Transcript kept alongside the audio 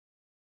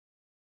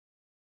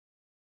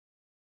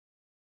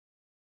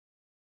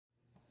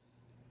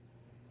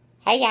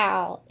Hey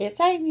y'all, it's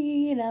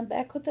Amy and I'm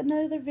back with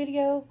another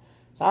video.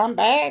 So I'm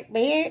back,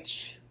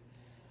 bitch.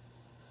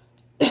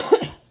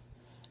 It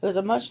was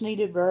a much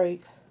needed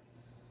break.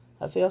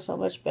 I feel so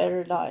much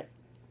better not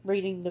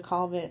reading the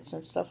comments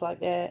and stuff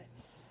like that.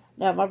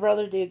 Now my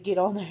brother did get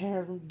on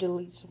there and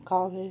delete some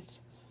comments.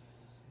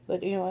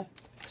 But anyway,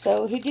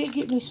 so he did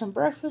get me some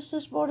breakfast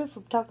this morning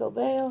from Taco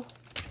Bell.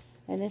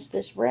 And it's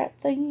this wrap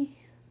thingy.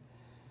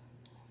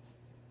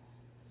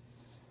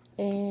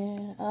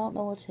 And I don't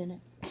know what's in it.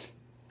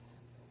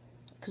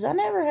 Because I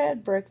never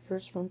had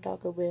breakfast from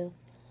Taco Bell.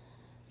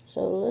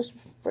 So let's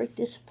break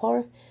this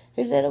apart.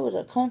 He said it was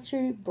a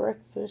country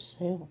breakfast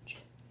sandwich.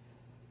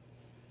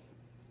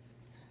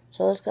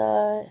 So it's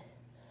got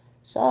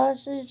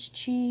sausage,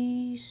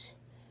 cheese,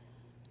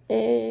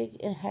 egg,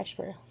 and hash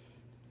brown.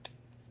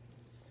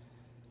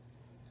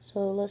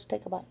 So let's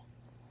take a bite.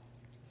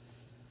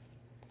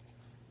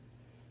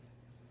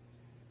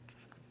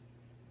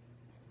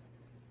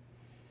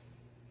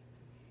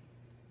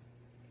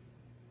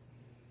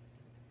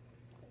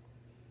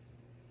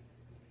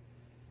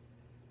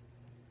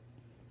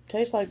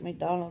 Tastes like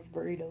McDonald's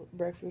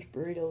breakfast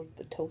burritos,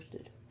 but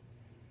toasted.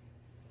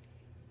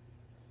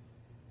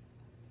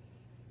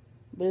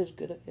 But it's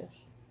good, I guess.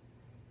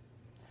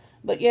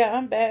 But yeah,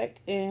 I'm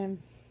back, and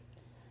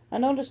I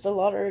noticed a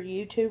lot of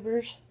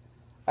YouTubers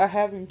are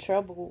having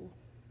trouble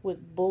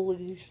with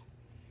bullies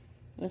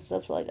and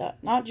stuff like that.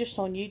 Not just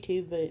on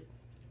YouTube, but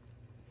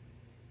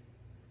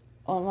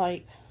on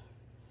like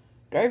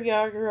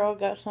Graveyard Girl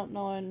got something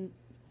on,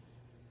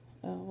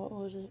 what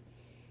was it?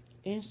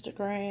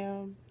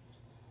 Instagram.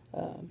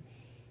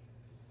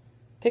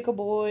 Pickle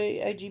Boy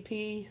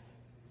AGP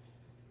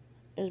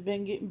has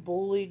been getting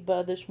bullied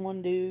by this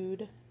one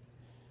dude.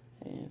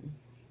 And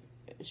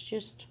it's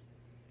just,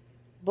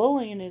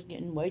 bullying is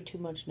getting way too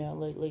much now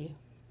lately.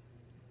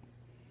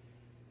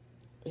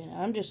 And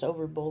I'm just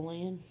over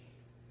bullying.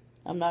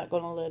 I'm not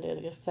going to let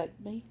it affect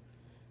me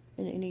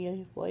in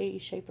any way,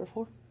 shape, or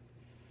form.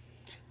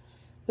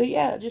 But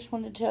yeah, I just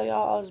wanted to tell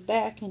y'all I was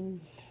back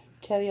and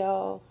tell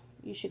y'all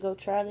you should go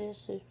try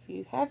this if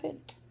you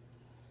haven't.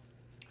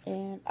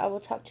 And I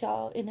will talk to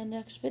y'all in the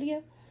next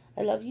video.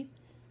 I love you.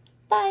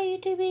 Bye,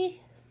 YouTube.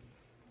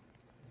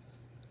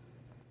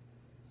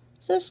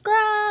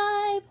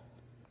 Subscribe.